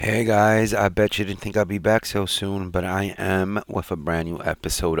Hey guys, I bet you didn't think I'd be back so soon, but I am with a brand new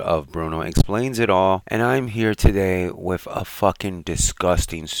episode of Bruno Explains It All, and I'm here today with a fucking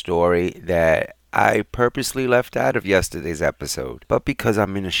disgusting story that I purposely left out of yesterday's episode. But because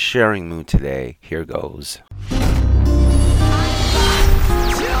I'm in a sharing mood today, here goes.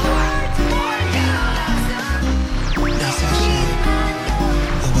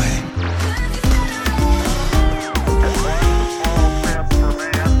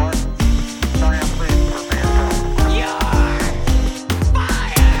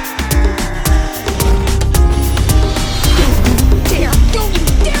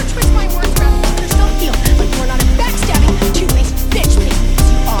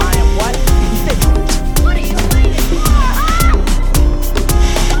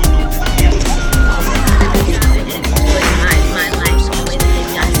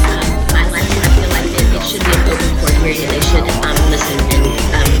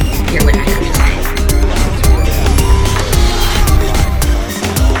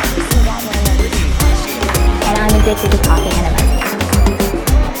 Addicted to talking and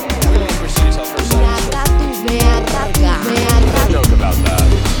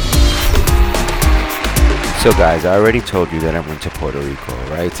So guys, I already told you that I went to Puerto Rico,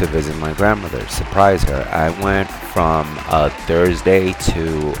 right, to visit my grandmother, surprise her. I went from a Thursday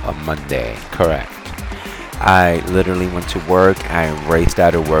to a Monday, correct. I literally went to work. I raced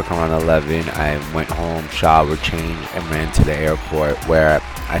out of work around 11. I went home, showered, changed, and ran to the airport where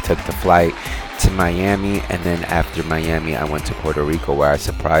I took the flight to Miami, and then after Miami I went to Puerto Rico where I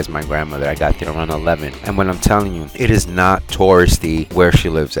surprised my grandmother. I got there around 11, and when I'm telling you, it is not touristy where she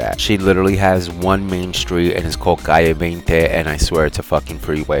lives at. She literally has one main street and it's called Calle 20, and I swear it's a fucking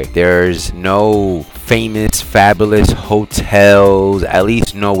freeway. There's no famous fabulous hotels, at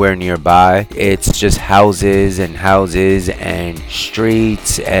least nowhere nearby. It's just houses and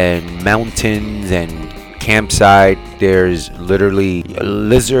streets and mountains and campsite. There's literally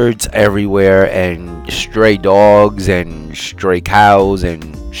lizards everywhere and stray dogs and stray cows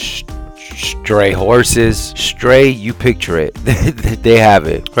and stray horses. Stray, you picture it. They have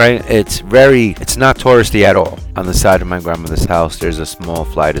it, right? It's not touristy at all. On the side of my grandmother's house, there's a small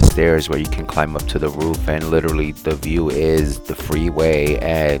flight of stairs where you can climb up to the roof, and literally the view is the freeway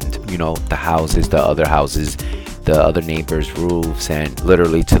and, the houses, the other neighbors' roofs, and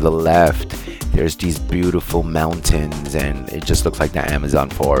literally to the left there's these beautiful mountains, and it just looks like the Amazon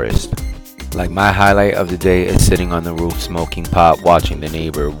forest. Like, my highlight of the day is sitting on the roof smoking pot, watching the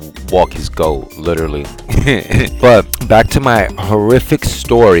neighbor walk his goat, literally. But back to my horrific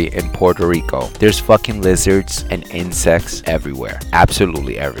story in Puerto Rico. There's fucking lizards and insects everywhere,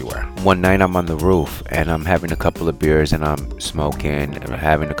 absolutely everywhere. One night I'm on the roof and I'm having a couple of beers and I'm smoking and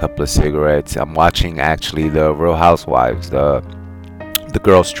having a couple of cigarettes. I'm watching actually the Real Housewives, the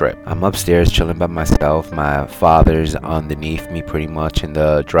girls trip. I'm upstairs chilling by myself. My father's underneath me pretty much in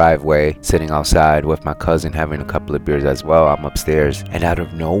the driveway, sitting outside with my cousin having a couple of beers as well. I'm upstairs, and out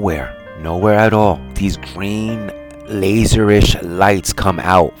of nowhere at all, these green laserish lights come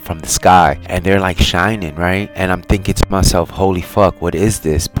out from the sky, and they're like shining, right? And I'm thinking to myself, holy fuck, what is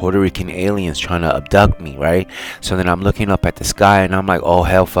this? Puerto Rican aliens trying to abduct me, right? So then I'm looking up at the sky and I'm like, oh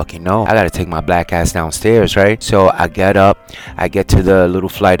hell fucking no, I gotta take my black ass downstairs, right? So I get up, I get to the little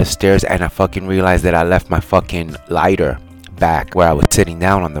flight of stairs, and I fucking realize that I left my fucking lighter back where I was sitting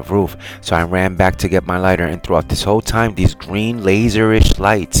down on the roof. So I ran back to get my lighter, and throughout this whole time, these green laserish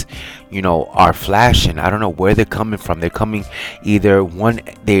lights, are flashing. I don't know where they're coming from. They're coming they're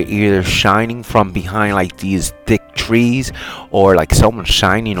either shining from behind like these thick trees, or like someone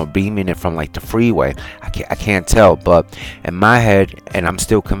shining or beaming it from like the freeway. I can't tell, but in my head, and I'm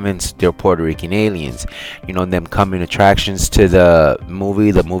still convinced they're Puerto Rican aliens. Them coming attractions to the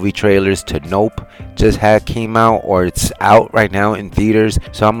movie trailers to Nope just came out, or it's out right now in theaters.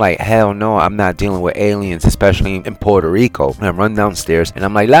 So I'm like, hell no, I'm not dealing with aliens, especially in Puerto Rico. And I run downstairs and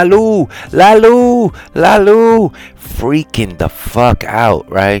I'm like, Lalu, freaking the fuck out,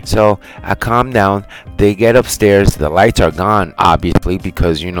 right? So I calm down. They get upstairs, the lights are gone, obviously,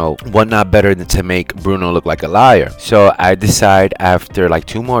 because what not better than to make Bruno look like a liar. So I decide after like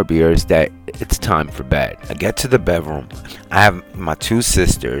 2 more beers that it's time for bed. I get to the bedroom. I have my 2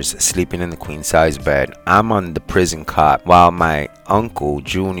 sisters sleeping in the queen size bed. I'm on the prison cot, while my uncle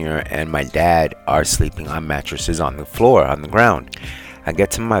Junior and my dad are sleeping on mattresses on the floor, on the ground. I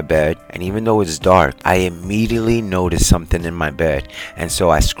get to my bed, and even though it's dark, I immediately notice something in my bed. And so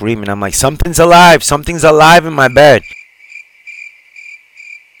I scream and I'm like, something's alive in my bed.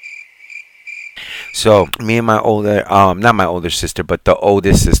 So me and my older, not my older sister, but the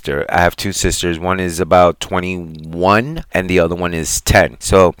oldest sister. I have two sisters. One is about 21, and the other one is 10.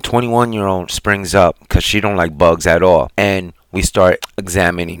 So 21-year-old springs up because she don't like bugs at all, and we start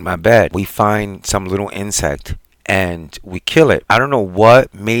examining my bed. We find some little insect and we kill it. I don't know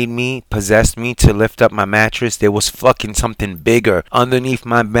what possessed me to lift up my mattress. There was fucking something bigger underneath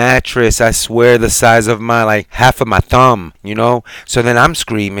my mattress. I swear the size of my, like, half of my thumb, you know? So then I'm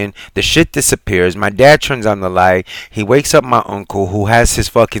screaming. The shit disappears. My dad turns on the light. He wakes up my uncle who has his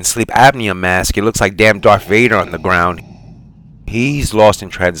fucking sleep apnea mask. It looks like damn Darth Vader on the ground. He's lost in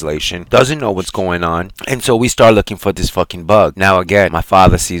translation, doesn't know what's going on, and so we start looking for this fucking bug. Now again, my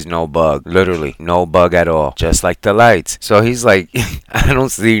father sees no bug, literally no bug at all, just like the lights. So he's like, I don't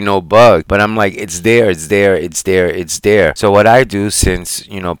see no bug, but I'm like, it's there, it's there, it's there, it's there. So what I do, since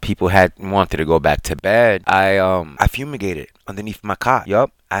people had wanted to go back to bed, I fumigated underneath my cot.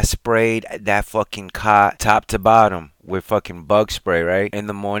 Yup, I sprayed that fucking cot top to bottom with fucking bug spray, right? In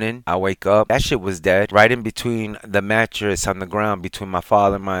the morning, I wake up. That shit was dead. Right in between the mattress on the ground, between my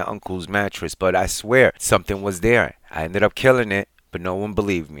father and my uncle's mattress. But I swear, something was there. I ended up killing it, but no one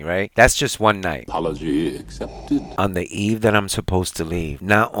believed me, right? That's just one night. Apology accepted. On the eve that I'm supposed to leave,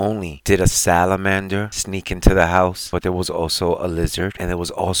 not only did a salamander sneak into the house, but there was also a lizard, and there was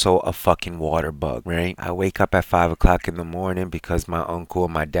also a fucking water bug, right? I wake up at 5 o'clock in the morning because my uncle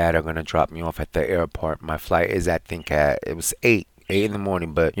and my dad are gonna drop me off at the airport. My flight is, it was 8 in the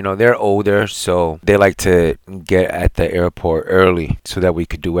morning, but they're older, so they like to get at the airport early so that we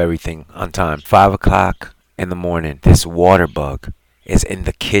could do everything on time. 5 o'clock in the morning, this water bug is in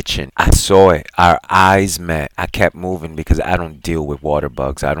the kitchen. I saw it. Our eyes met. I kept moving because I don't deal with water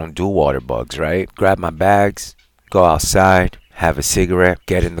bugs. I don't do water bugs, right? Grab my bags, go outside, have a cigarette,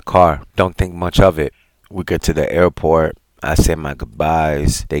 get in the car. Don't think much of it. We get to the airport. I say my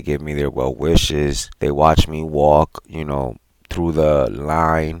goodbyes. They give me their well wishes. They watch me walk, through the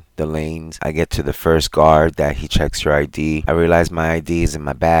lanes. I get to the first guard that he checks your ID. I realize my ID is in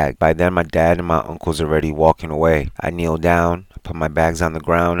my bag. By then, my dad and my uncle's already walking away. I kneel down, put my bags on the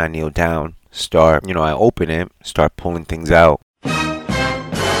ground. I kneel down, I open it, start pulling things out.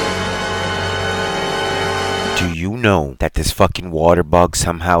 Do you know that this fucking water bug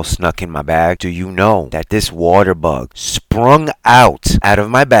somehow snuck in my bag? Do you know that this water bug sprung out of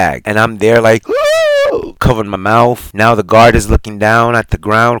my bag, and I'm there like, covered my mouth. Now the guard is looking down at the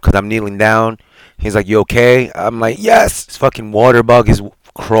ground because I'm kneeling down. He's like, you okay? I'm like, yes. This fucking water bug is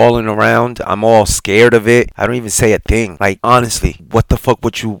crawling around. I'm all scared of it. I don't even say a thing. Like, honestly, what the fuck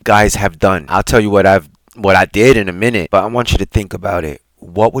would you guys have done? I'll tell you what I did in a minute, but I want you to think about it.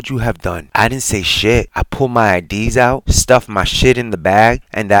 What would you have done? I didn't say shit. I pulled my IDs out, stuffed my shit in the bag,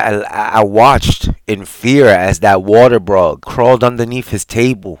 and I watched in fear as that water bug crawled underneath his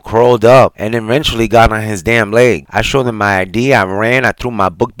table, crawled up, and eventually got on his damn leg. I showed him my ID. I ran. I threw my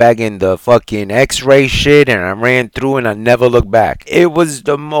book bag in the fucking x-ray shit, and I ran through, and I never looked back. It was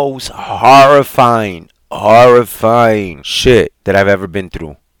the most horrifying shit that I've ever been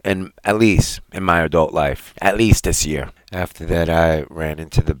through. And at least in my adult life, at least this year. After that, I ran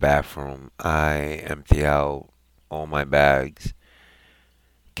into the bathroom. I empty out all my bags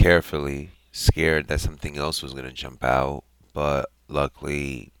carefully, scared that something else was going to jump out. But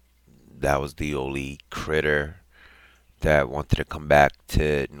luckily, that was the only critter that wanted to come back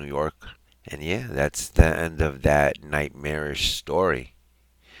to New York. And yeah, that's the end of that nightmarish story.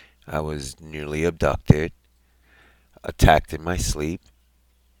 I was nearly abducted, attacked in my sleep,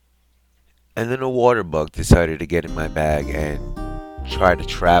 and then a water bug decided to get in my bag and try to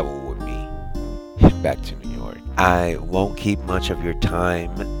travel with me back to New York. I won't keep much of your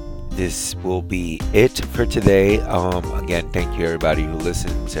time. This will be it for today. Again, thank you everybody who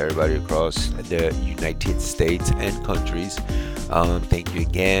listens, everybody across the United States and countries. Thank you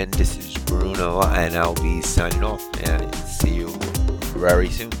again. This is Bruno, and I'll be signing off. And see you very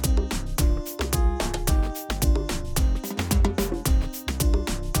soon.